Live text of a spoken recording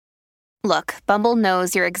Look, Bumble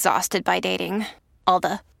knows you're exhausted by dating. All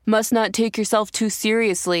the must not take yourself too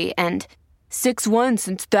seriously and 6'1"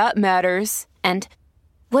 since that matters. And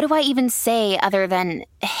what do I even say other than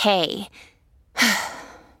hey?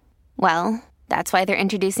 Well, that's why they're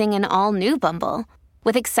introducing an all-new Bumble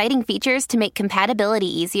with exciting features to make compatibility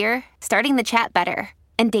easier, starting the chat better,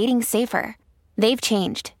 and dating safer. They've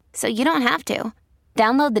changed, so you don't have to.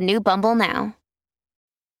 Download the new Bumble now.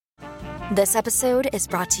 This episode is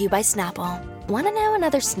brought to you by Snapple. Want to know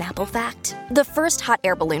another Snapple fact? The first hot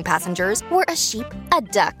air balloon passengers were a sheep, a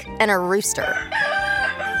duck, and a rooster.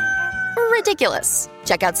 Ridiculous.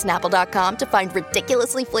 Check out Snapple.com to find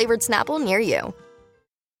ridiculously flavored Snapple near you.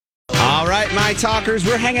 All right, my talkers,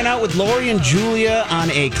 we're hanging out with Lori and Julia on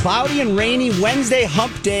a cloudy and rainy Wednesday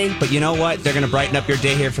hump day. But you know what? They're going to brighten up your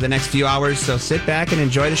day here for the next few hours. So sit back and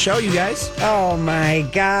enjoy the show, you guys. Oh, my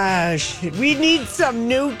gosh. We need some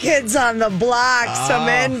New Kids on the Block, some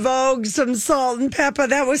En Vogue, some Salt and Pepper.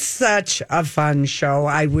 That was such a fun show.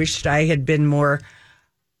 I wished I had been more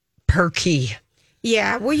perky.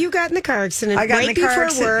 Yeah, well, you got in the car accident I got right in the car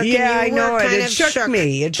before work. Yeah, and you I know were it. kind It of shook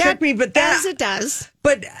me. It shook me, but that, as it does.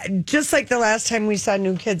 But just like the last time we saw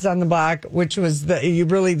New Kids on the Block, which was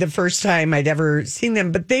really the first time I'd ever seen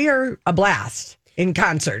them, but they are a blast in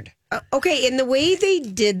concert. Okay, and the way they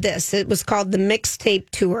did this, it was called the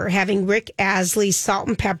Mixtape Tour, having Rick Astley, Salt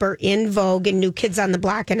and Pepper, En Vogue, and New Kids on the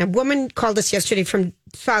Block. And a woman called us yesterday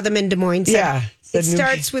saw them in Des Moines. Yeah. It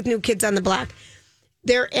starts with New Kids on the Block.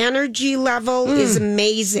 Their energy level is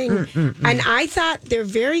amazing. And I thought they're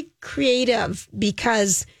very creative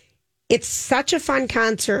because it's such a fun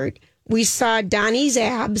concert. We saw Donnie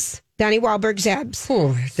Wahlberg's abs.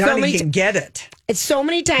 Oh, Donnie can get it. It's so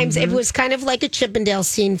many times. It was kind of like a Chippendale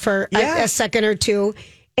scene for a second or two.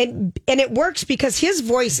 And it works because his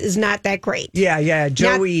voice is not that great. Yeah.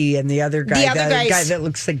 Joey and the other guy. The guy that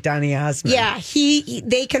looks like Donny Osmond. Yeah,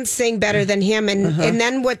 they can sing better than him. And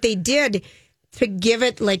then what they did to give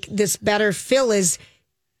it like this better feel is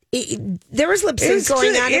there was lip sync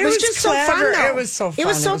going on. It was just clever. so fun, though. It was so fun. It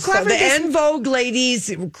was so clever. The En Vogue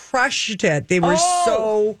ladies crushed it. They were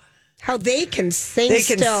so... How they can sing. They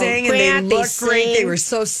can sing and they look great. They were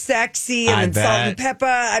so sexy. And then Salt and Pepper.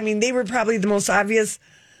 I mean, they were probably the most obvious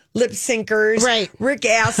lip syncers. Right. Rick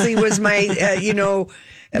Astley was my,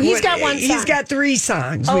 He's got one song. He's got 3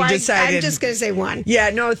 songs. Oh, we decided. I'm just going to say one.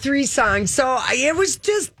 Yeah, no, 3 songs. So it was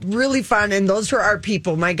just really fun, and those were our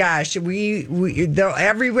people. My gosh, we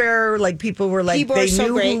everywhere, like people were like People they so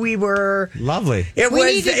knew great. who we were. Lovely. We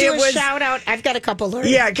need to do a shout out. I've got a couple learned.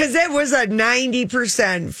 Yeah, because it was a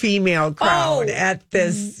 90% female crowd at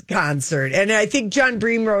this concert, and I think John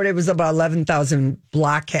Bream wrote it was about 11,000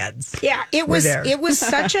 blockheads. Yeah, it was. It was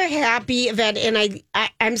such a happy event, and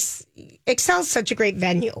I'm Excel's such a great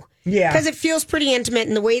venue. Yeah. Because it feels pretty intimate,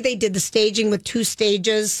 and the way they did the staging with 2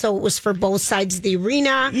 stages, so it was for both sides of the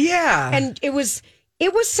arena. Yeah. And it was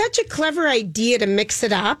such a clever idea to mix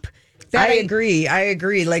it up. I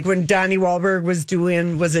agree. Like when Donnie Wahlberg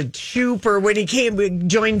was it Shoop, or when he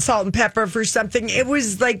joined Salt and Pepper for something, it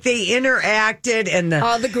was like they interacted and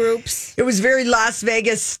all the groups. It was very Las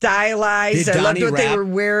Vegas stylized. I loved what they were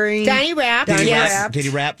wearing. Donnie rapped. Did he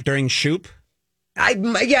rap during Shoop? I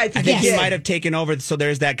think he might have taken over. So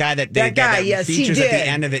there's that guy that yes, features he did. at the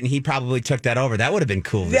end of it, and he probably took that over. That would have been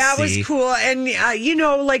cool. That was cool, and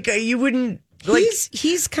you wouldn't like.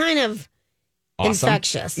 He's kind of awesome.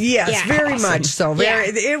 Infectious. Yes, very awesome. much so.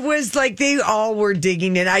 It was like they all were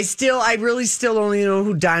digging it. I really still only know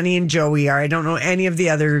who Donnie and Joey are. I don't know any of the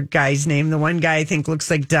other guys' name. The one guy I think looks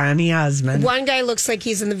like Donny Osmond. One guy looks like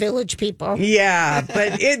he's in the Village People. Yeah,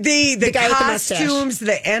 but the guy costumes,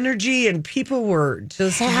 the energy, and people were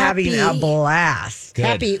just having a blast. Good.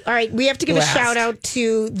 Happy. All right, we have to give a shout out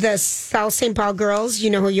to the South St. Paul girls. You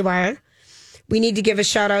know who you are. We need to give a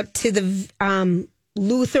shout out to the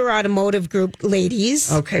Luther Automotive Group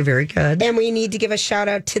ladies. Okay, very good. And we need to give a shout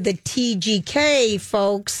out to the TGK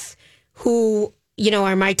folks who,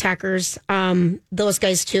 are my talkers, those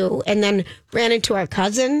guys too. And then ran into our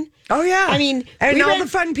cousin. Oh, yeah. I mean, and all the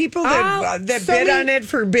fun people that bid on it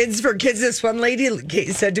for bids for kids. This one lady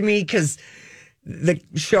said to me, because the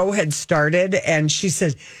show had started, and she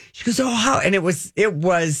goes, oh, how? And it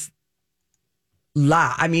was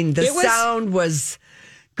loud. I mean, the sound was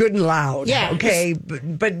good and loud. Yeah. Okay.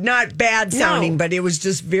 But not bad sounding, but it was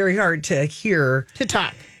just very hard to hear. To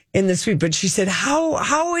talk. In the suite. But she said,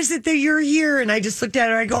 how is it that you're here? And I just looked at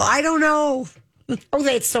her. I go, I don't know. Oh,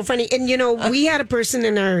 that's so funny. And, we had a person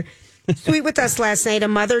in our suite with us last night, a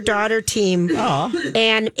mother-daughter team. Aww.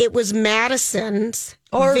 And it was Madison's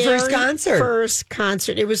first concert. First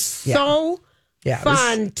concert. It was so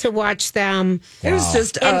fun to watch them. It was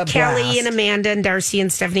just and a Kelly blast. and Amanda and Darcy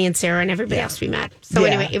and Stephanie and Sarah and everybody else we met. So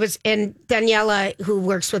anyway, it was, and Daniela, who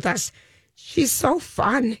works with us, she's so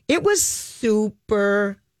fun. It was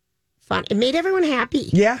super fun. It made everyone happy.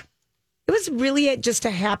 Yeah. It was really just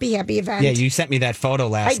a happy event. Yeah, you sent me that photo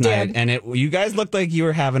last I night, did. and you guys looked like you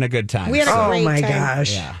were having a good time. We had a Oh great my time.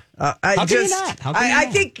 gosh. Yeah. I How can you not? How can you I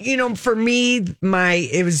not? think, for me,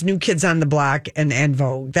 it was New Kids on the Block and En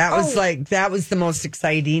Vogue. That was that was the most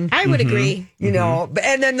exciting. I would agree.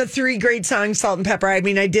 And then the 3 great songs, Salt and Pepper. I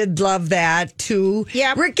mean, I did love that too.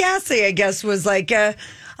 Yep. Rick Astley, I guess, was like,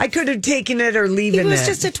 I could have taken it or leaving it. He was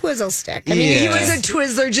just a twizzle stick. I mean, He was a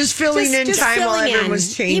Twizzler, just filling in just time while filling everyone in.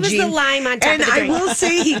 was changing. He was the lime on top and of the drink. I will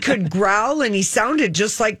say he could growl, and he sounded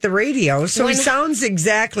just like the radio. So he When- sounds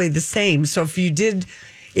exactly the same. So if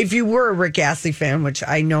you were a Rick Astley fan, which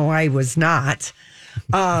I know I was not,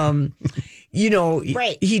 Right.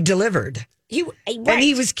 he delivered, and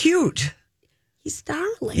he was cute. He's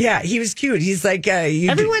darling. Yeah, he was cute. He's like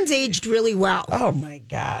Everyone's aged really well. Oh my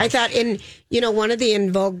god! I thought, one of the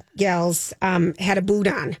En Vogue gals had a boot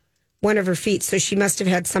on one of her feet, so she must have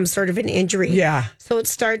had some sort of an injury. Yeah. So it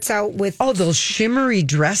starts out with those shimmery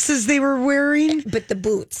dresses they were wearing. but the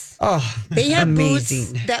boots. Oh, They had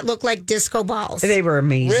amazing. boots that look like disco balls. They were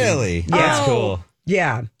amazing. Really? Yeah. That's cool.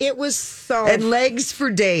 Yeah. It was so. And legs for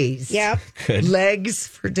days. Yep. Good. Legs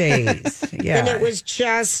for days. Yeah. And it was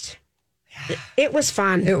just. It was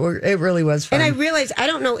fun. It really was fun. And I realized I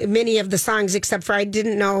don't know many of the songs except for I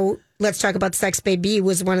didn't know Let's Talk About Sex Baby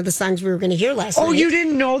was one of the songs we were going to hear last night. Oh, you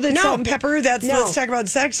didn't know that No. Salt and Pepper? That's No. Let's Talk About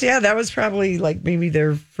Sex. Yeah, that was probably like maybe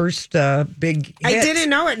their first big hit. I didn't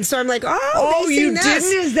know it. And so I'm like, Oh, they you sing this.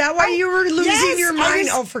 didn't? Is that why you were losing yes, your I mind? was-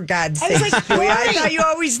 Oh, for God's I sake. was like, Joey, I why? thought you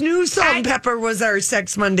always knew Salt and Pepper was our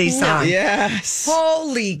Sex Monday song. Yes.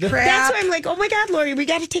 Holy crap. That's why I'm like, oh my God, Lori, we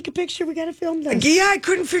got to take a picture. We got to film this. Yeah, I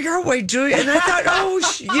couldn't figure out why Julia. And I thought, I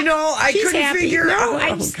She's couldn't happy. figure No, out.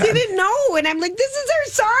 I just didn't know. And I'm like, this is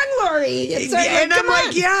her song, Lori. It's And I'm come like,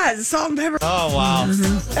 on. yeah, Salt and Pepper. Oh, wow.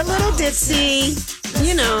 A little ditzy, a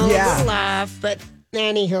Yeah. little laugh. But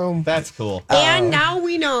anywho. That's cool. And now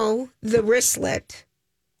we know the wristlet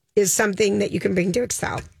is something that you can bring to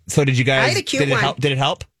Excel. So did you guys? I had a cute did it one. help? Did it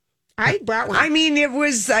help? I brought one. I mean, it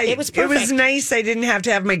was perfect. nice. I didn't have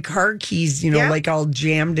to have my car keys, Yeah. like all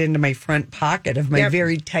jammed into my front pocket of my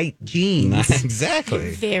very tight jeans.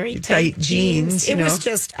 Exactly. Very tight jeans, It you was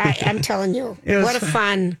know. just, I'm telling you, It was what a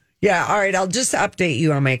fun. Yeah, all right. I'll just update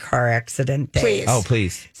you on my car accident day. Please. Oh,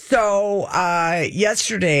 please. So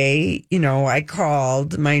yesterday, I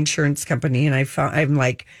called my insurance company and I'm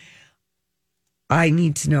like, I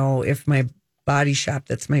need to know if my body shop,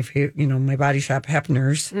 that's my favorite, my body shop,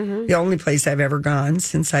 Hepner's, the only place I've ever gone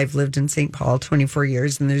since I've lived in St. Paul 24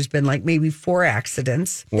 years. And there's been like maybe 4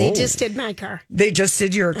 accidents. They just did my car. They just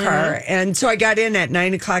did your car. And so I got in at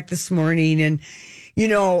 9:00 this morning and,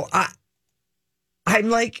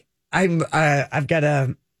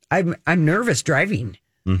 I'm nervous driving.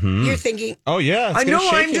 You're thinking, Oh, yeah. I know.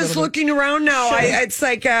 I'm just looking around now. It's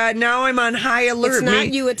like now I'm on high alert. it's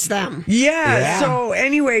not you, it's them. Yeah. Yeah. So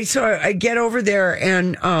anyway, I get over there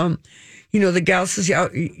and, the gal says,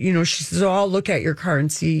 she says, I'll look at your car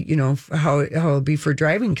and see, how it'll be for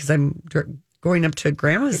driving because I'm going up to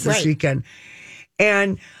grandma's this Right. weekend.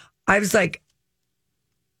 And I was like,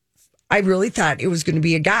 I really thought it was going to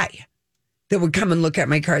be a guy that would come and look at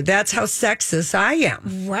my car. That's how sexist I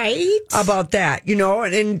am Right? about that,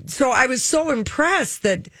 and so I was so impressed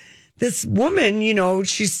that this woman,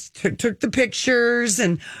 she took the pictures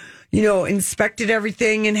and, inspected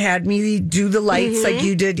everything and had me do the lights like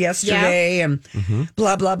you did yesterday and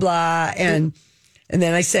blah, blah, blah. And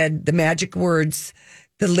then I said the magic words,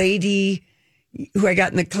 the lady who I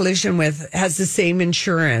got in the collision with has the same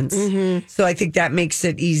insurance. So I think that makes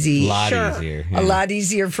it easy. A lot easier. A lot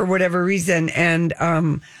easier for whatever reason. And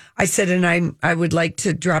I said, and I would like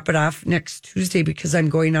to drop it off next Tuesday because I'm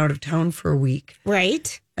going out of town for a week.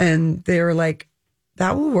 Right? And they were like,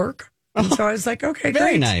 that will work. And so I was like, okay,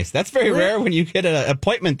 Very great. nice. That's very rare when you get an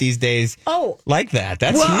appointment these days. Oh. Like that.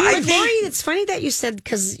 That's Well, huge. I But think- Lori, it's funny that you said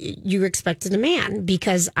because you expected a man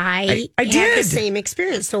because I I had did. the same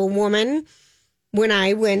experience. So a woman, when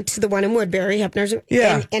I went to the one in Woodbury, Hepner's,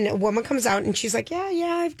 Yeah. and a woman comes out and she's like,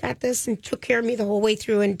 yeah, I've got this, and took care of me the whole way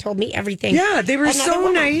through and told me everything. Yeah, they were Another so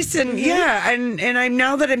woman. nice. And and I'm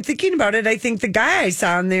now that I'm thinking about it, I think the guy I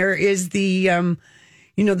saw in there is the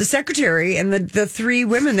the secretary and the 3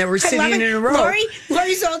 women that were I love sitting it. in a row.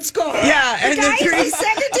 Lori's old school. Yeah, the and guy the 3 is the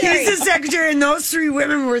secretary. He's the secretary, and those 3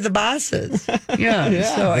 women were the bosses. Yeah.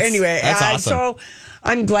 So anyway, that's awesome. so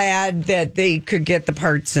I'm glad that they could get the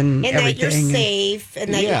parts and everything. that you're safe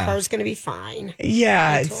and that your car's going to be fine.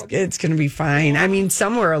 Yeah, it's going to be fine. I mean,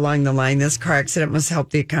 somewhere along the line, this car accident must help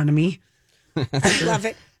the economy. I love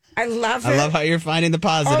it. I love how you're finding the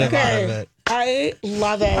positive out of it. I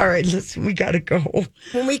love it. All right, listen, we got to go.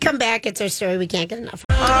 When we come back, it's our story we can't get enough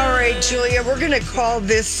of. All right, Julia, we're going to call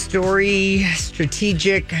this story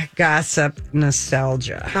Strategic Gossip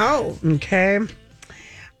Nostalgia. Oh. Okay.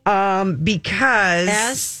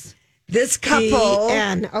 Because this couple,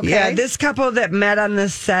 this couple that met on the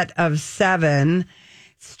set of Seven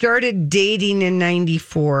started dating in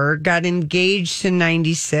 94, got engaged in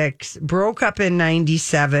 96, broke up in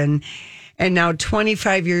 97, and now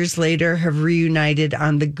 25 years later have reunited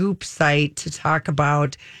on the Goop site to talk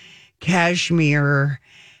about Kashmir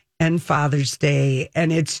and Father's Day.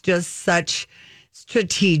 And it's just such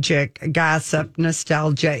strategic gossip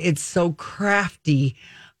nostalgia. It's so crafty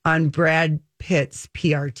on Brad Pitt's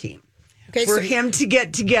PR team. For him to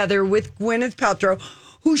get together with Gwyneth Paltrow,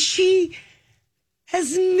 who she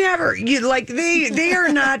has never, they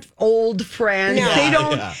are not old friends. No. They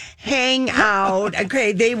don't hang out.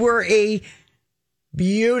 Okay, they were a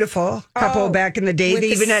beautiful couple back in the day. They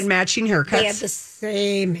even had matching haircuts. They had the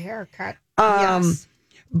same haircut.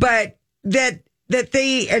 But that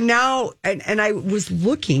they, and now, and I was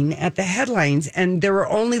looking at the headlines, and there were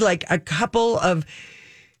only like a couple of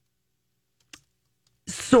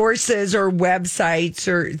sources or websites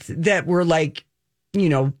that were like,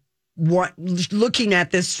 looking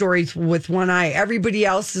at this story with one eye. Everybody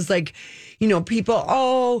else is like,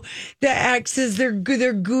 people, the exes, they're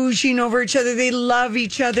gouging over each other. They love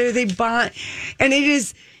each other. They bond. And it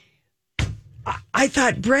is, I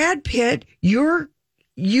thought, Brad Pitt,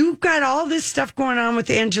 you've got all this stuff going on with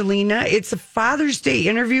Angelina. It's a Father's Day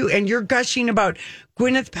interview and you're gushing about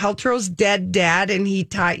Gwyneth Paltrow's dead dad and he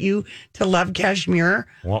taught you to love Kashmir.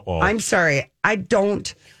 I'm sorry. I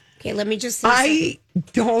don't. Okay, let me just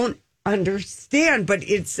don't understand, but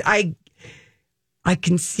I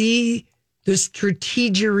can see the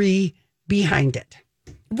strategery behind it.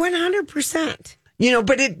 100%.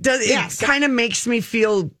 But it does. It kind of makes me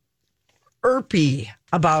feel irpy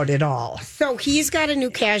about it all. So he's got a new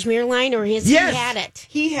Kashmir line, or he had it?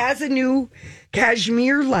 He has a new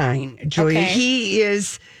Kashmir line, Julia. Okay.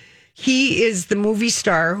 He is the movie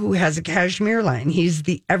star who has a Kashmir line. He's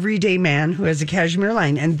the everyday man who has a Kashmir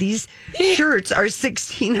line, and these shirts are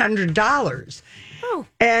 $1,600. Oh,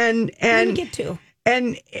 and get to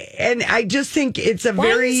and I just think it's a Why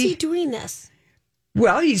is he doing this?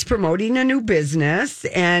 Well, he's promoting a new business,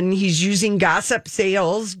 and he's using gossip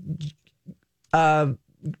sales,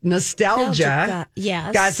 nostalgia,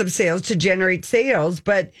 gossip sales to generate sales,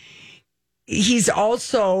 but. He's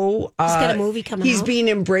also... he's got a movie coming out. He's being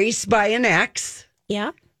embraced by an ex.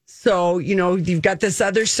 Yeah. So, you've got this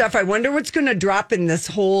other stuff. I wonder what's going to drop in this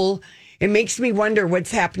whole... It makes me wonder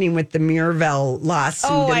what's happening with the Mirvel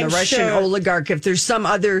lawsuit and the Russian oligarch. If there's some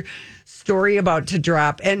other story about to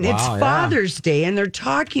drop. And it's Father's Day, and they're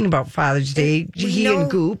talking about Father's Day,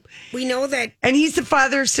 and Goop. We know that... And he's the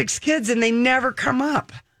father of 6 kids, and they never come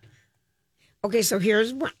up. Okay, so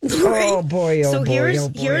here's one. Oh boy!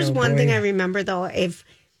 Here's one thing I remember though. If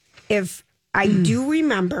I do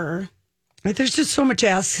remember, there's just so much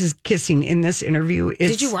ass kissing in this interview.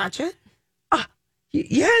 Did you watch it?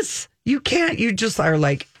 Yes. You can't. You just are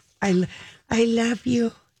like, I love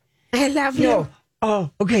you. I love you. No.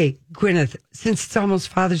 Oh, okay, Gwyneth. Since it's almost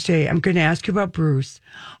Father's Day, I'm going to ask you about Bruce.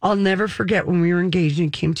 I'll never forget when we were engaged and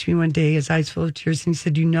he came to me one day, his eyes full of tears, and he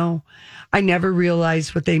said, I never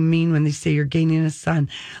realized what they mean when they say you're gaining a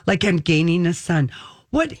son. Like I'm gaining a son.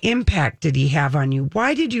 What impact did he have on you?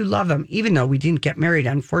 Why did you love him? Even though we didn't get married,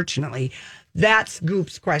 unfortunately. That's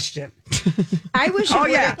Goop's question. I wish.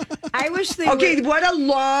 I wish they. Okay, what a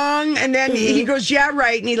long. And then he goes, yeah,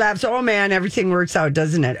 right. And he laughs. Oh man, everything works out,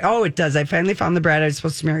 doesn't it? Oh, it does. I finally found the Brad I was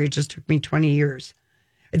supposed to marry. It just took me 20 years.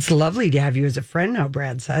 It's lovely to have you as a friend now,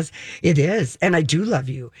 Brad says. It is. And I do love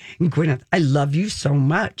you. And Gwyneth, I love you so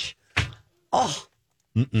much. Oh,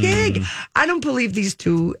 gig. I don't believe these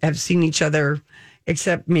two have seen each other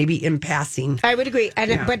except maybe in passing. I would agree.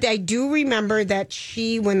 But I do remember that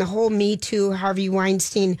when the whole Me Too Harvey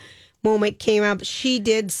Weinstein moment came up, she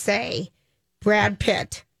did say Brad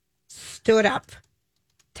Pitt stood up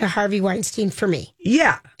to Harvey Weinstein for me.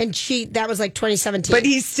 Yeah. And that was like 2017. But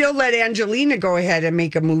he still let Angelina go ahead and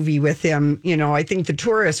make a movie with him. I think The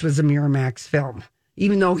Tourist was a Miramax film,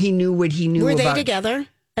 even though he knew what he knew about. Were they together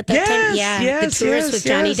at that time? Yeah. Yes, The Tourist with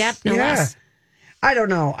Johnny Depp, no less. I don't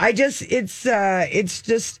know. It's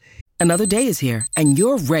just. Another day is here, and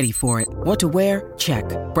you're ready for it. What to wear? Check.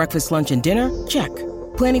 Breakfast, lunch, and dinner? Check.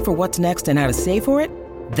 Planning for what's next and how to save for it?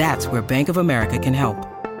 That's where Bank of America can help.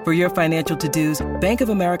 For your financial to-dos, Bank of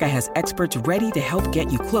America has experts ready to help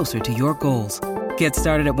get you closer to your goals. Get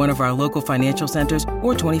started at one of our local financial centers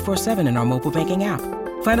or 24/7 in our mobile banking app.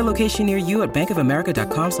 Find a location near you at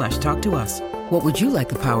bankofamerica.com/talktous. What would you like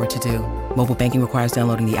the power to do? Mobile banking requires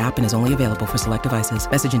downloading the app and is only available for select devices.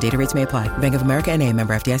 Message and data rates may apply. Bank of America N.A.,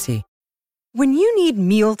 member FDIC. When you need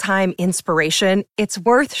mealtime inspiration, it's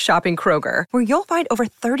worth shopping Kroger, where you'll find over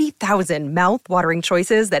 30,000 mouth-watering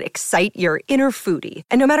choices that excite your inner foodie.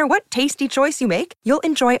 And no matter what tasty choice you make, you'll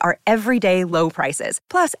enjoy our everyday low prices,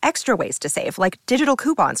 plus extra ways to save, like digital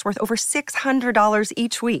coupons worth over $600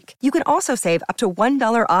 each week. You can also save up to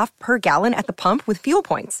 $1 off per gallon at the pump with fuel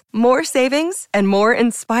points. More savings and more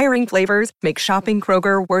inspiring flavors make shopping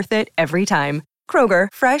Kroger worth it every time. Kroger,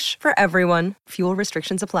 fresh for everyone. Fuel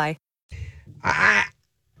restrictions apply.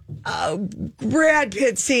 Brad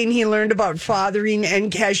Pitt saying he learned about fathering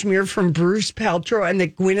and Kashmir from Bruce Paltrow, and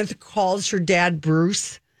that Gwyneth calls her dad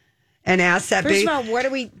Bruce and asks that. First of all, what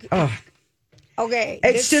are we? Oh, okay.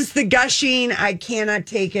 It's just the gushing. I cannot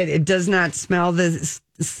take it. It does not smell the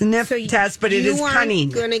sniff test, but it is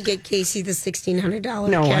cunning. You aren't going to get Casey the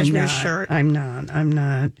 $1,600 no, cashmere I'm not. shirt. I'm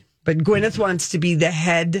not. But Gwyneth wants to be the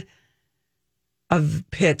head of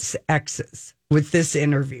Pitt's exes with this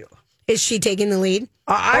interview. Is she taking the lead?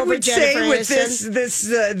 I would say Jennifer with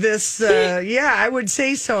Aniston? yeah, I would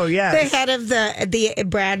say so. Yes, The head of the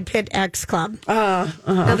Brad Pitt X Club. Now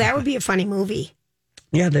that would be a funny movie.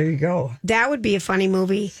 Yeah, there you go. That would be a funny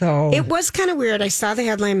movie. So it was kind of weird. I saw the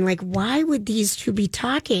headline. I'm like, why would these two be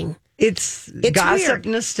talking? It's gossip weird.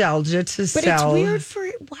 Nostalgia to But sell. it's weird for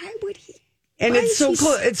why would he? And why it's is so he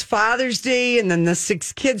close. It's Father's Day, and then the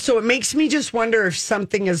 6 kids. So it makes me just wonder if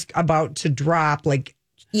something is about to drop. Like,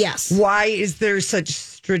 yes, why is there such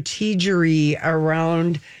strategery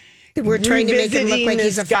around? We're trying to make him look like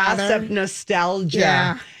he's a father. Gossip nostalgia.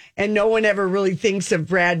 Yeah. And no one ever really thinks of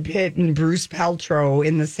Brad Pitt and Bruce Paltrow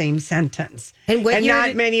in the same sentence. And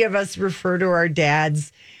not many of us refer to our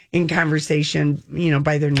dads in conversation,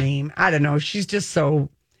 by their name. I don't know. She's just so,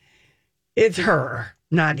 it's her,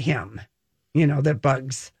 not him, that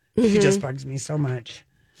bugs. She just bugs me so much.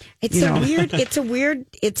 It's a weird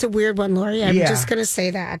one, Lori. I'm just going to say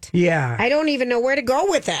that. Yeah. I don't even know where to go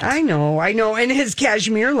with it. I know. And his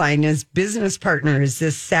Kashmir line, his business partner is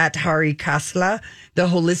this Sat Hari Khosla, the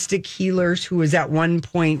holistic healer who was at one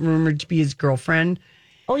point rumored to be his girlfriend.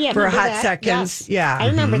 Oh, yeah. For a hot that? seconds. Yes. Yeah. I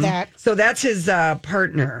remember that. So that's his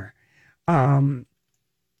partner.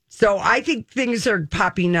 So I think things are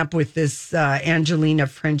popping up with this Angelina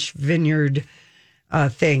French Vineyard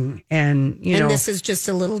thing. And this is just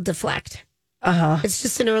a little deflect. It's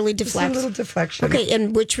just an early deflect. Just a little deflection. Okay,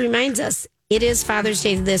 and which reminds us, it is Father's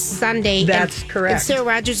Day this Sunday. That's correct. And Sarah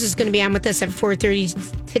Rogers is going to be on with us at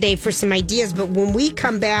 4:30 today for some ideas. But when we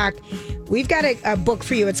come back, we've got a book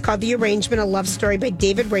for you. It's called The Arrangement, a Love Story by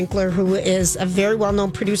David Winkler, who is a very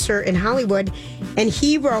well-known producer in Hollywood. And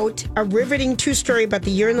he wrote a riveting true story about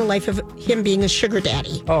the year in the life of him being a sugar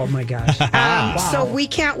daddy. Oh, my gosh. So we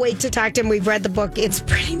can't wait to talk to him. We've read the book. It's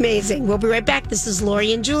pretty amazing. We'll be right back. This is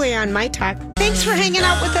Lori and Julia on My Talk. Thanks for hanging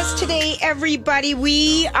out with us today, everybody.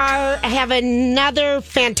 We have another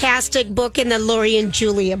fantastic book in the Lori and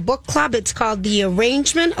Julia book club. It's called The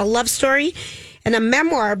Arrangement, a Love Story, and a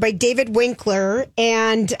memoir by David Winkler.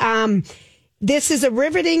 And this is a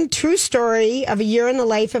riveting true story of a year in the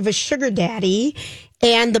life of a sugar daddy.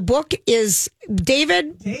 And the book is,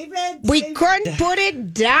 David, we couldn't put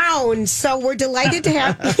it down. So we're delighted to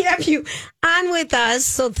have you on with us.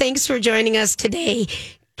 So thanks for joining us today.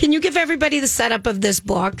 Can you give everybody the setup of this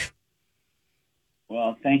book?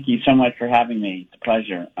 Well, thank you so much for having me. It's a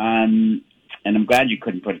pleasure. And I'm glad you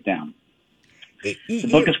couldn't put it down. The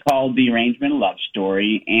book is called The Arrangement, a Love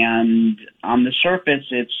Story. And on the surface,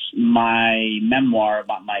 it's my memoir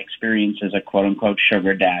about my experience as a quote-unquote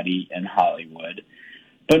sugar daddy in Hollywood.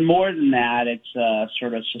 But more than that, it's a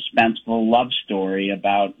sort of suspenseful love story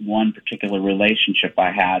about one particular relationship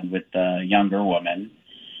I had with a younger woman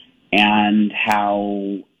and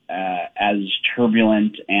how as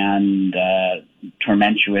turbulent and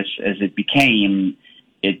tormentuous as it became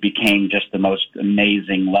just the most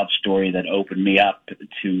amazing love story that opened me up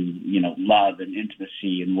to, love and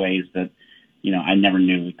intimacy in ways that, I never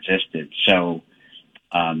knew existed. So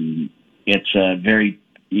it's a very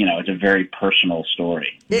personal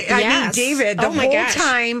story. I mean, David, the whole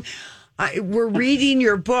time we're reading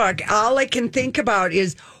your book, all I can think about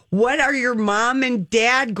is, what are your mom and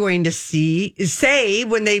dad going to say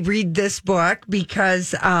when they read this book?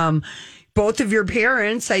 Because both of your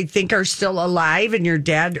parents, I think, are still alive, and your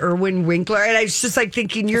dad, Erwin Winkler. And I was just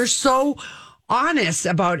thinking, you're so honest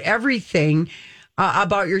about everything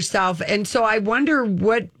about yourself. And so I wonder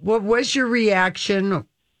what was your reaction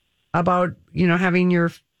about, having your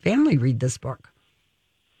family read this book?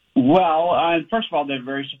 Well, first of all, they're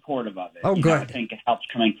very supportive of it. Oh, good. I think it helps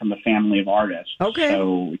coming from a family of artists. Okay.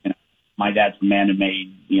 So, my dad's the man who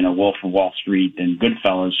made, Wolf of Wall Street and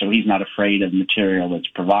Goodfellas, so he's not afraid of material that's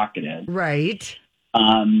provocative. Right.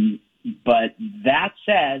 But that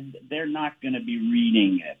said, they're not going to be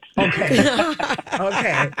reading it. Okay.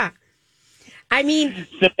 Okay. I mean,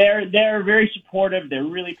 so they're very supportive. They're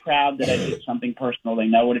really proud that I did something personal. They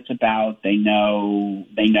know what it's about. They know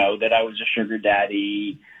that I was a sugar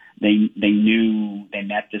daddy. They knew they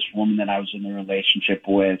met this woman that I was in a relationship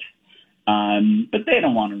with. But they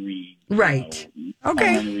don't want to read. Right. Okay.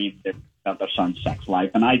 They don't want to read about their son's sex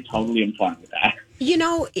life, and I totally am fine with that.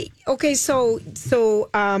 Okay, so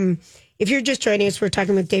if you're just joining us, we're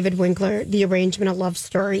talking with David Winkler, The Arrangement: A Love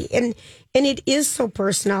Story, and it is so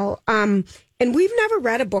personal. And we've never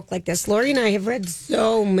read a book like this. Lori and I have read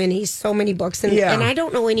so many books, and I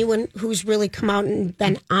don't know anyone who's really come out and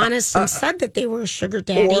been honest and said that they were a sugar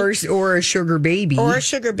daddy or a sugar baby Yeah,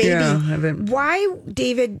 I haven't. Why,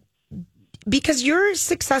 David? Because you're a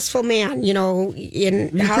successful man, in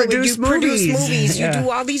Hollywood. You produce movies. You do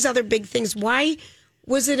all these other big things. Why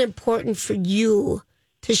was it important for you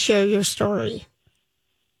to share your story?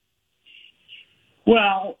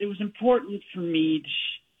 Well, it was important for me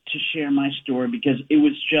to share my story because it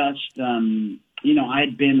was just, I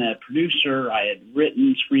had been a producer. I had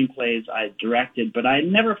written screenplays. I had directed, but I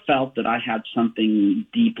had never felt that I had something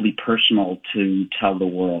deeply personal to tell the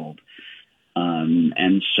world.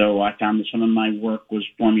 And so I found that some of my work was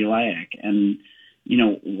formulaic. And,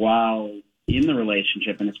 while in the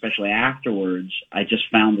relationship and especially afterwards, I just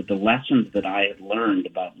found that the lessons that I had learned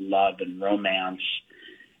about love and romance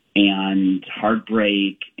and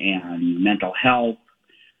heartbreak and mental health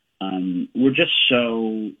were just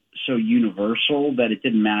so universal that it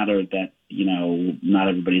didn't matter that, not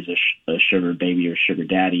everybody's a sugar baby or sugar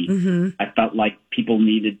daddy. Mm-hmm. I felt like people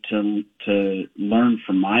needed to learn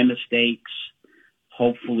from my mistakes.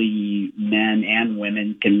 Hopefully men and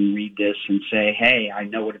women can read this and say, hey, I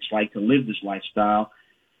know what it's like to live this lifestyle.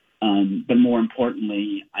 But more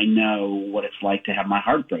importantly, I know what it's like to have my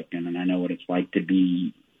heart broken, and I know what it's like to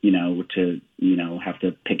be, have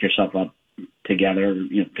to pick yourself up together,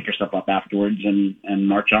 pick yourself up afterwards and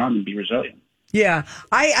march on and be resilient. Yeah.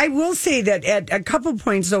 I will say that at a couple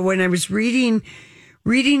points, though, when I was reading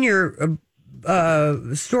your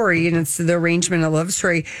story, and it's The Arrangement: A Love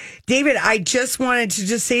Story, David, I just wanted to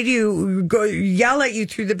just say to you, yell at you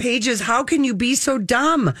through the pages, how can you be so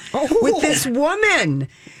dumb with this woman?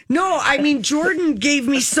 No, I mean, Jordan gave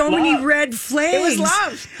me so many red flags. It was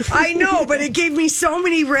love. I know, but it gave me so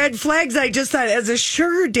many red flags. I just thought, as a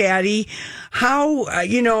sugar daddy, how,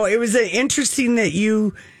 it was interesting that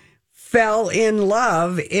you fell in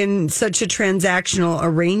love in such a transactional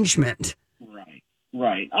arrangement.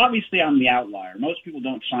 Right. Obviously, I'm the outlier. Most people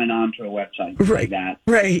don't sign on to a website like that.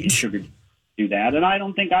 Right. Sugar do that, and I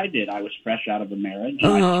don't think I did. I was fresh out of a marriage,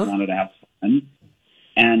 and I just wanted to have fun.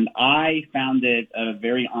 And I found it a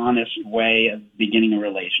very honest way of beginning a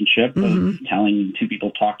relationship, of telling two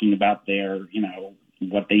people, talking about their,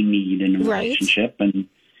 what they need in a relationship. And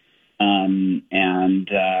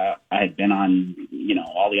I had been on,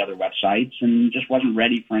 all the other websites and just wasn't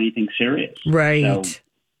ready for anything serious. Right. So,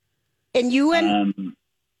 and you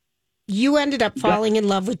ended up falling in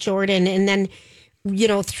love with Jordan, and then,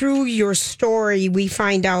 through your story, we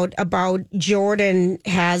find out about Jordan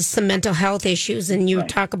has some mental health issues, and you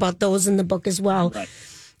talk about those in the book as well. Right.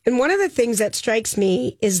 And one of the things that strikes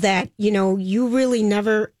me is that, you really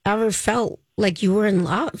never, ever felt like you were in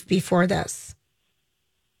love before this.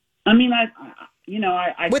 I mean, I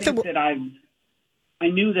think that I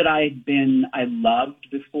knew that I loved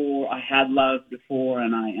before, I had loved before,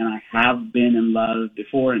 and I have been in love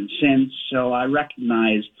before and since. So I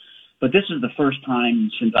recognized, but this is the first time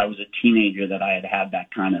since I was a teenager that I had that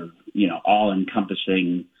kind of,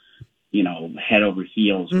 all-encompassing, head over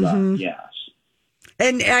heels love. Yes.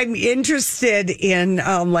 And I'm interested in,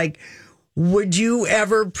 would you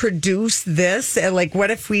ever produce this? What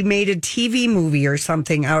if we made a TV movie or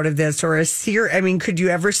something out of this, or a series? I mean, could you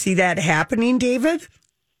ever see that happening, David?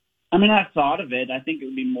 I mean, I've thought of it. I think it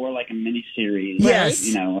would be more like a miniseries. Yes.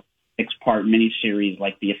 6-part miniseries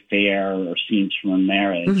like The Affair or Scenes from a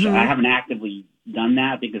Marriage. I haven't actively done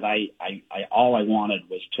that because I all I wanted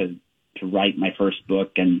was to write my first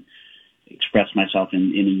book and express myself in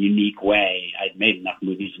a unique way. I'd made enough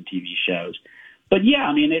movies and TV shows. But yeah,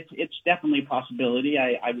 I mean, it's definitely a possibility.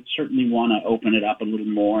 I would certainly want to open it up a little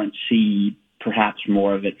more and see perhaps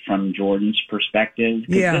more of it from Jordan's perspective.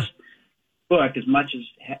 Yeah. This book, as much as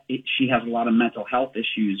she has a lot of mental health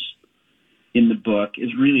issues in the book,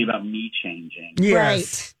 is really about me changing. Yes.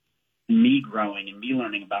 Right. Me growing and me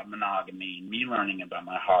learning about monogamy and me learning about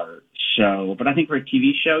my heart. So, but I think for a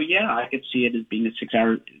TV show, yeah, I could see it as being a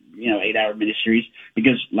 6-hour, 8-hour miniseries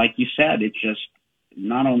because, like you said, it just,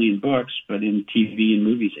 not only in books, but in TV and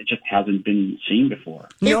movies, it just hasn't been seen before.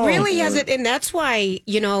 It really hasn't. And that's why,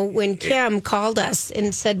 when Kim called us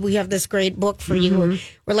and said, we have this great book for you,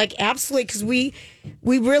 we're like, absolutely, because we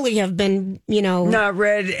really have been, not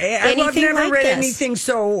read. I've never read anything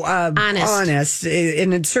so honest.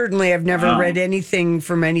 And certainly I've never read anything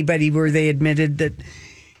from anybody where they admitted that,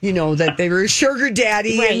 that they were a sugar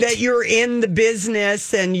daddy and that you're in the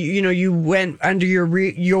business and, you went under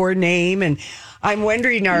your name. And I'm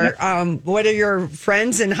wondering, what are your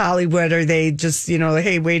friends in Hollywood? Are they just,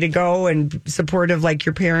 hey, way to go and supportive like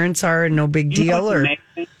your parents are and no big deal?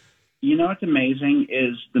 What's amazing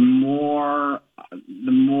is the more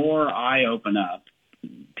I open up,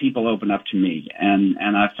 people open up to me. And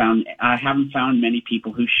I haven't found many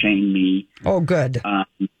people who shame me. Oh, good.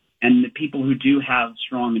 And the people who do have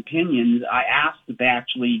strong opinions, I ask that they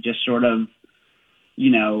actually just sort of,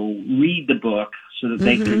 read the book so that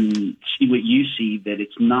they can see what you see, that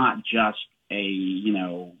it's not just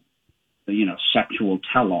a, sexual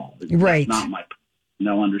tell-all. Right. That's not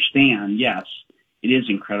they'll understand, yes, it is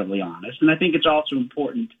incredibly honest. And I think it's also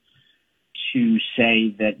important to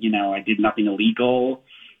say that, I did nothing illegal.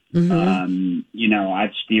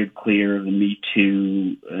 I've steered clear of the Me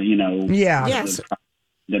Too, Yes.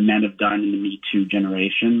 The men have done in the Me Too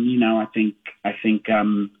generation.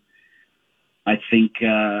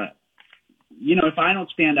 If I don't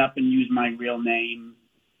stand up and use my real name,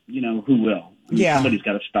 who will? Somebody's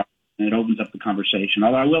got to stop, and it opens up the conversation.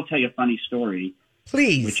 Although I will tell you a funny story.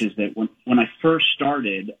 Please. Which is that when I first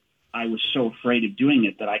started, I was so afraid of doing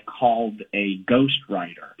it that I called a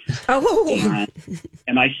ghostwriter. Oh.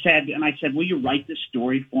 And I said, will you write this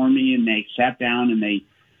story for me? And they sat down and they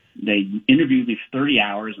interviewed me for 30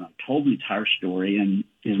 hours, and I told the entire story, and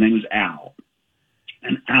his name was Al.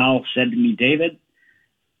 And Al said to me, David,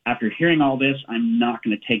 after hearing all this, I'm not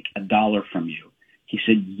going to take $1 from you. He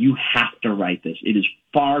said, you have to write this. It is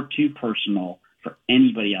far too personal for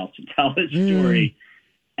anybody else to tell this story.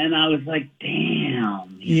 And I was like,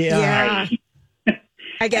 damn. Yeah.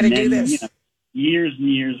 I got to do this. Years and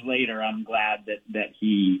years later, I'm glad that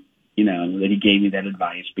he, that he gave me that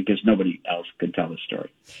advice because nobody else could tell the story.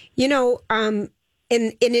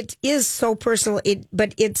 And it is so personal,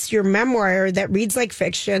 but it's your memoir that reads like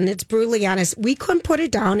fiction. It's brutally honest. We couldn't put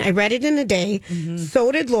it down. I read it in a day.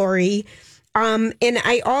 So did Lori. And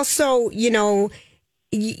I also, I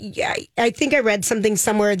think I read something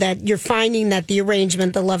somewhere that you're finding that the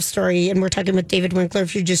arrangement, the love story, and we're talking with David Winkler,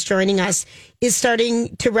 if you're just joining us, is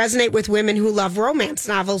starting to resonate with women who love romance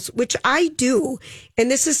novels, which I do. And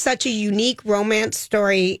this is such a unique romance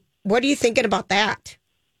story. What are you thinking about that?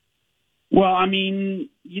 Well, I mean,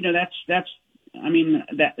 that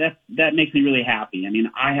makes me really happy. I mean,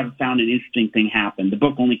 I have found an interesting thing happen. The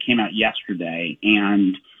book only came out yesterday,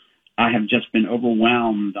 and I have just been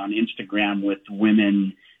overwhelmed on Instagram with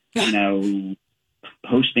women,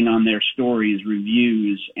 posting on their stories,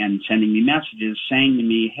 reviews, and sending me messages saying to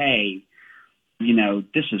me, hey,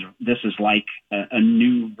 this is like a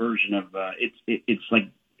new version of, it's like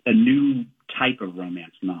a new type of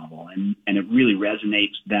romance novel, and it really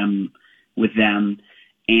resonates with them.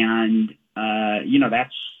 And,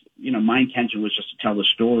 that's, my intention was just to tell the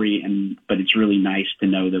story, but it's really nice to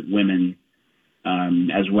know that women,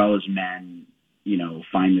 as well as men,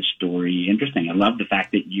 find this story interesting. I love the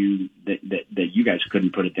fact that you guys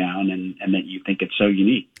couldn't put it down and that you think it's so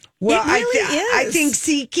unique. Well, I think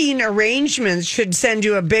Seeking Arrangements should send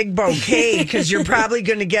you a big bouquet because you're probably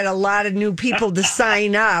going to get a lot of new people to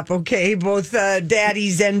sign up. Okay, both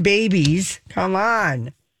daddies and babies. Come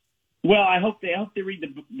on. Well, I hope they read the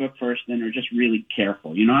book first and are just really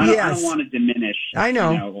careful. I don't want to diminish. I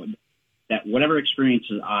know. That whatever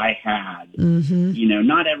experiences I had,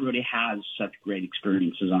 not everybody has such great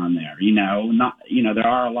experiences on there. There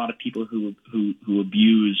are a lot of people who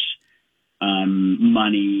abuse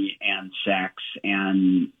money and sex,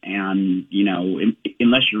 and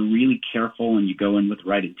unless you're really careful and you go in with the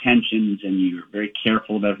right intentions and you're very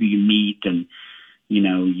careful about who you meet, and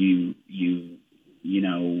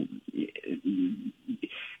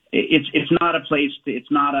it's not a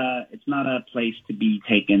place to be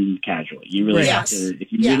taken casually. You really have to,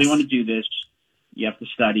 if you really want to do this, you have to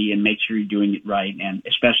study and make sure you're doing it right, and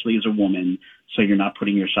especially as a woman, so you're not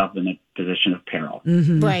putting yourself in a position of peril.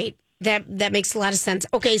 Right. That makes a lot of sense.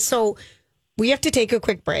 Okay, so we have to take a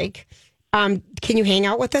quick break. Can you hang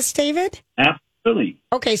out with us, David? Absolutely.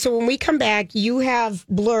 Okay, so when we come back, you have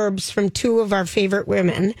blurbs from two of our favorite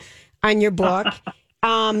women on your book.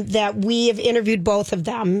 That we have interviewed both of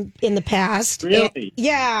them in the past. Really?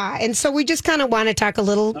 And so we just kind of want to talk a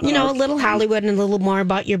little, a little Hollywood and a little more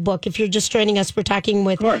about your book. If you're just joining us, we're talking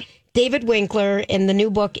with David Winkler, and the new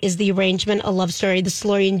book is The Arrangement, A Love Story. This is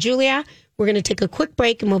Lori and Julia. We're going to take a quick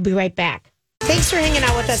break, and we'll be right back. Thanks for hanging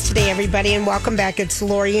out with us today, everybody, and welcome back. It's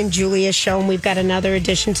Lori and Julia show, and we've got another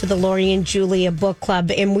edition to the Lori and Julia book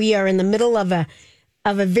club, and we are in the middle of a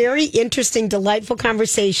very interesting, delightful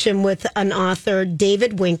conversation with an author,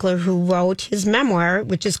 David Winkler, who wrote his memoir,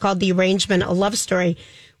 which is called The Arrangement, A Love Story,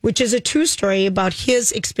 which is a true story about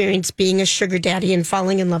his experience being a sugar daddy and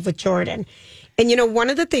falling in love with Jordan. And, one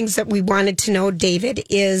of the things that we wanted to know, David,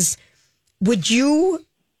 is would you,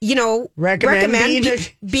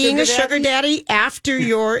 recommend being a sugar daddy after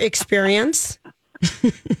your experience?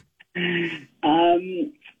 I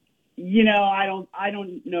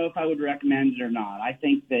don't know if I would recommend it or not. I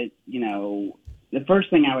think that, the first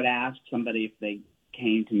thing I would ask somebody if they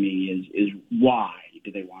came to me is why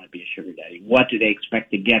do they want to be a sugar daddy? What do they expect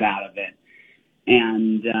to get out of it?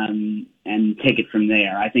 And take it from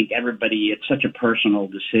there. I think it's such a personal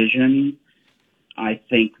decision. I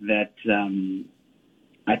think that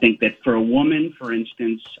for a woman, for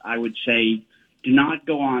instance, I would say do not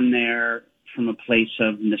go on there from a place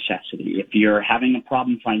of necessity. If you're having a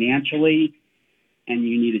problem financially and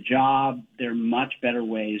you need a job, there are much better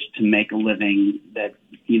ways to make a living than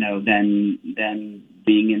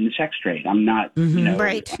being in the sex trade. I'm not,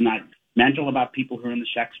 right. I'm not mental about people who are in the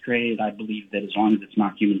sex trade. I believe that as long as it's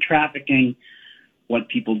not human trafficking, what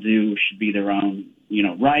people do should be their own,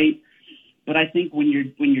 right. But I think when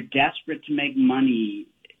you're desperate to make money,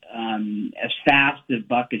 as fast a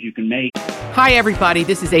buck as you can make. Hi, everybody.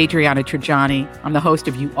 This is Adriana Trajani. I'm the host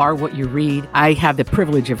of You Are What You Read. I have the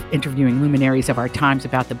privilege of interviewing luminaries of our times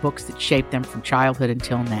about the books that shaped them from childhood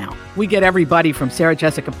until now. We get everybody from Sarah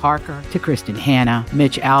Jessica Parker to Kristen Hanna,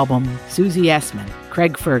 Mitch Albom, Susie Essman,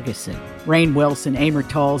 Craig Ferguson, Rainn Wilson, Amor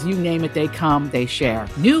Tolls, you name it, they come, they share.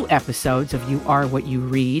 New episodes of You Are What You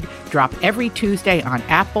Read drop every Tuesday on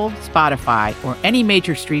Apple, Spotify, or any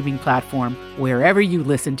major streaming platform wherever you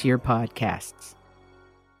listen to your podcasts.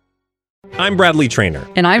 I'm Bradley Trainer.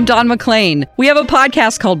 And I'm Don McClain. We have a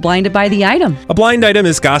podcast called Blinded by the Item. A blind item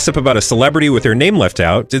is gossip about a celebrity with their name left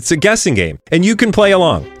out. It's a guessing game, and you can play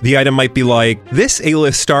along. The item might be like, this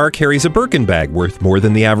A-list star carries a Birkin bag worth more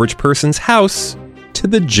than the average person's house to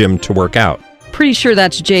the gym to work out. Pretty sure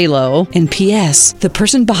that's J-Lo. And P.S. the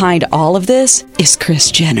person behind all of this is Kris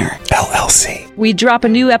Jenner, LLC. We drop a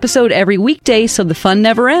new episode every weekday so the fun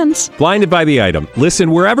never ends. Blinded by the Item.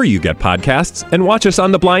 Listen wherever you get podcasts and watch us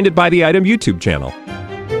on the Blinded by the Item YouTube channel.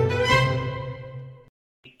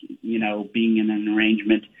 Being in an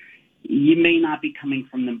arrangement, you may not be coming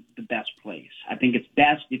from the best place. I think it's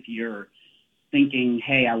best if you're thinking,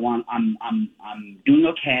 hey, I'm doing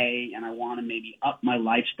okay, and I want to maybe up my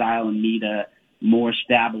lifestyle and meet a more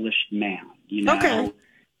established man, Okay.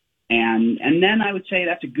 And then I would say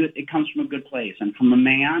it comes from a good place. And from a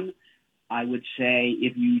man, I would say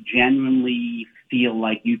if you genuinely feel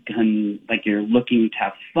like you're looking to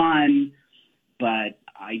have fun, but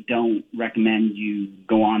I don't recommend you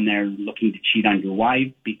go on there looking to cheat on your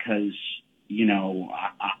wife because,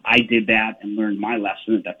 I did that and learned my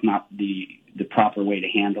lesson that that's not the proper way to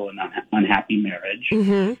handle an unhappy marriage.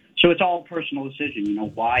 Mm-hmm. So it's all a personal decision.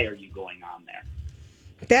 Why are you going on there?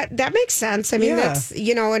 That makes sense. I mean, that's,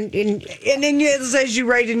 and then as you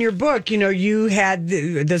write in your book, you had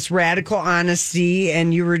this radical honesty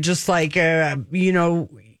and you were just like,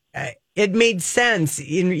 it made sense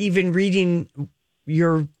in even reading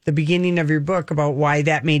the beginning of your book about why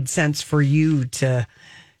that made sense for you to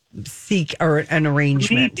seek an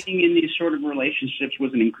arrangement. Me being in these sort of relationships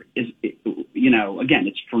was again,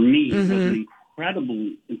 it's for me, Mm-hmm. it was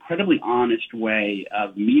an incredibly honest way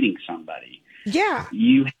of meeting somebody. Yeah.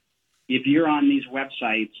 If you're on these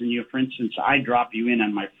websites and for instance, I drop you in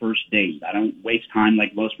on my first date. I don't waste time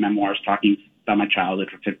like most memoirs talking about my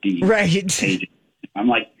childhood for 50 pages. I'm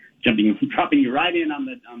like dropping you right in on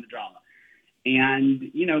the drama.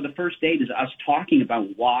 And, the first date is us talking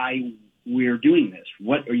about why we're doing this.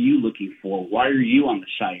 What are you looking for? Why are you on the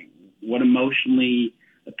site? What emotionally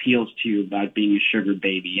appeals to you about being a sugar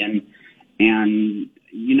baby? And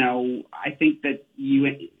I think that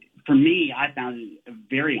for me, I found a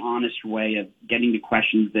very honest way of getting to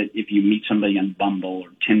questions that if you meet somebody on Bumble or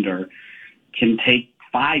Tinder can take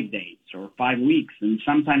 5 dates or 5 weeks. And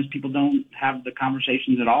sometimes people don't have the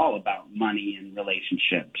conversations at all about money and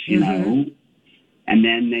relationships, you know? And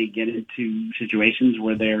then they get into situations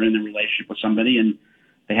where they're in a relationship with somebody and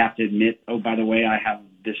they have to admit, oh, by the way, I have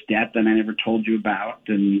this debt that I never told you about.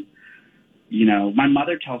 And, you know, my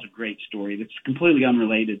mother tells a great story that's completely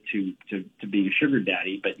unrelated to being a sugar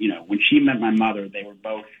daddy. But, you know, when she met my mother,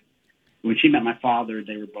 when she met my father,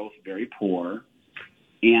 they were both very poor.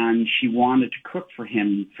 And she wanted to cook for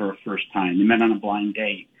him for a first time. They met on a blind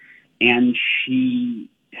date. And she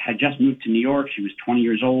had just moved to New York. She was 20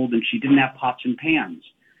 years old, and she didn't have pots and pans.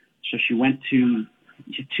 So she went to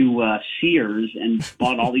Sears and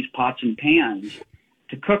bought all these pots and pans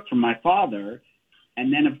to cook for my father.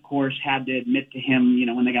 And then, of course, had to admit to him, you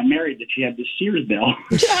know, when they got married, that she had this Sears bill.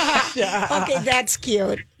 Okay, that's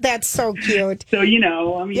cute. That's so cute. So, you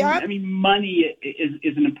know, I mean, money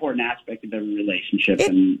is an important aspect of every relationship.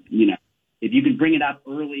 And, you know, if you can bring it up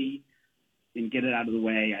early and get it out of the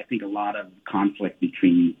way, I think a lot of conflict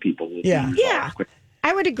between people will be resolved quickly.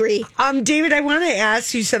 I would agree. David, I want to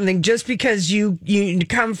ask you something. Just because you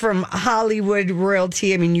come from Hollywood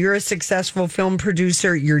royalty, I mean, you're a successful film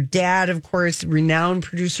producer. Your dad, of course, renowned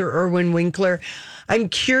producer Irwin Winkler. I'm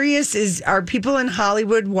curious, are people in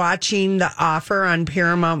Hollywood watching The Offer on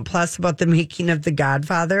Paramount Plus about the making of The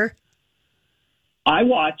Godfather? I've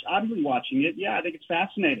been watching it. Yeah, I think it's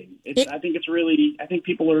fascinating. I think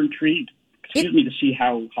people are intrigued. To see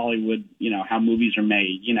how Hollywood, you know, how movies are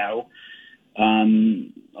made, you know.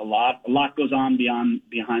 A lot goes on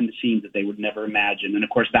behind the scenes that they would never imagine. And of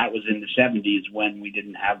course that was in the 70s when we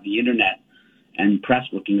didn't have the internet and press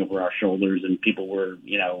looking over our shoulders and people were,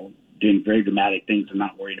 you know, doing very dramatic things and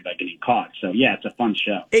not worried about getting caught. So yeah, it's a fun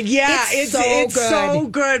show. Yeah, it's so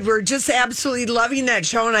good. We're just absolutely loving that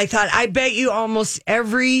show. And I thought, I bet you almost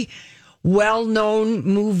every well-known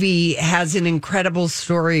movie has an incredible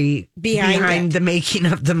story behind the making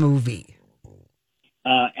of the movie.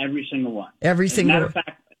 Every single one. Every single one.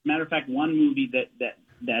 Matter of fact, one movie that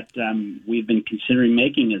we've been considering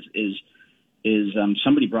making is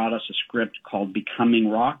somebody brought us a script called Becoming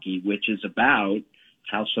Rocky, which is about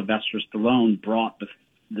how Sylvester Stallone brought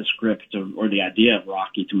the script or the idea of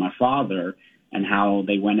Rocky to my father, and how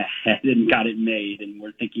they went ahead and got it made, and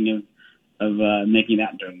we're thinking of making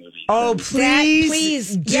that into a movie. Oh, so.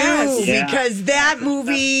 Please do, yes. Because that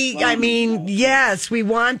movie, I mean, yes, we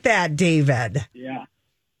want that, David. Yeah.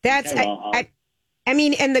 That's, I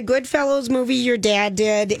mean, and the Goodfellas movie your dad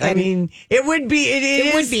did. I mean, it would be.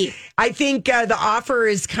 It would be. I think The Offer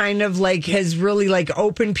is kind of like has really like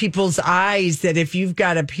opened people's eyes that if you've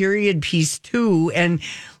got a period piece too, and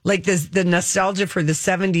like the nostalgia for the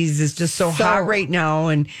 70s is just so hot right now.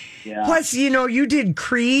 And plus, you know, you did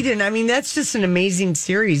Creed, and I mean, that's just an amazing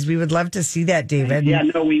series. We would love to see that, David. Yeah,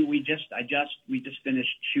 no, we just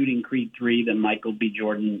finished shooting Creed 3 that Michael B.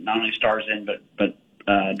 Jordan not only stars in, but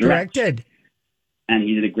directed. And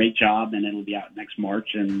he did a great job, and it'll be out next March,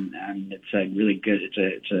 and it's a really good.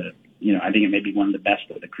 It's a you know, I think it may be one of the best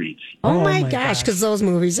of the Creeds. Oh my gosh, because those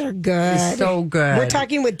movies are good. It's so good. We're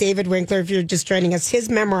talking with David Winkler, if you're just joining us. His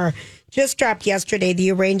memoir just dropped yesterday,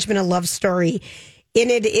 The Arrangement: A Love Story. And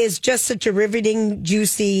it is just such a riveting,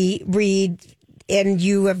 juicy read, and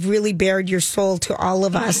you have really bared your soul to all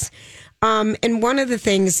of us. And one of the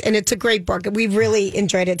things, and it's a great book, we really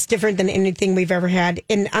enjoyed it. It's different than anything we've ever had.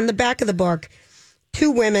 And on the back of the book,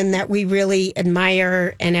 two women that we really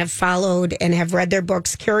admire and have followed and have read their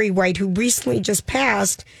books. Carrie White, who recently just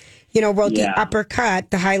passed, you know, wrote The Uppercut,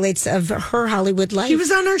 the highlights of her Hollywood life. She was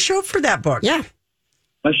on our show for that book. Yeah.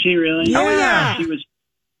 Was she really? Yeah. Oh, yeah.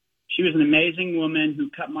 She was an amazing woman who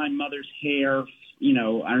cut my mother's hair. You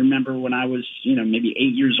know, I remember when I was, you know, maybe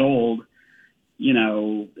 8 years old, you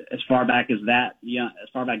know, as far back as that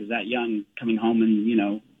young, coming home and, you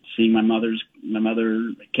know, seeing my mother,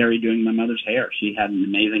 Carrie, doing my mother's hair. She had an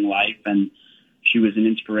amazing life, and she was an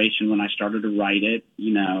inspiration when I started to write it.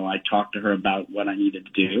 You know, I talked to her about what I needed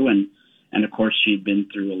to do, and of course, she'd been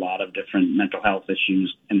through a lot of different mental health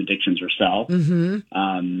issues and addictions herself. Mm-hmm.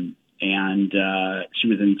 And she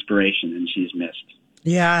was an inspiration, and she's missed.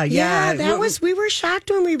 Yeah. We were shocked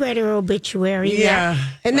when we read her obituary. Yeah.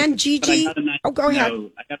 And then Gigi. Go ahead.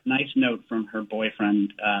 I got a nice note from her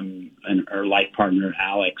boyfriend and her life partner,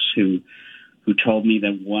 Alex, who told me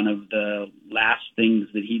that one of the last things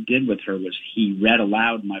that he did with her was he read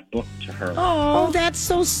aloud my book to her. Oh, that's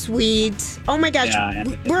so sweet. Oh, my gosh. Yeah,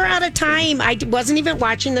 we're out of time. I wasn't even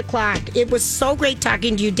watching the clock. It was so great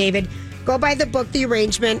talking to you, David. Go buy the book, The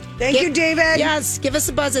Arrangement. Thank you, David. Yes, give us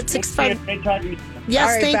a buzz at 651. Great talking to you.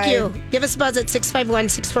 Yes, thank you. Give us a buzz at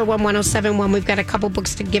 651-641-1071. We've got a couple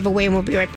books to give away, and we'll be right back.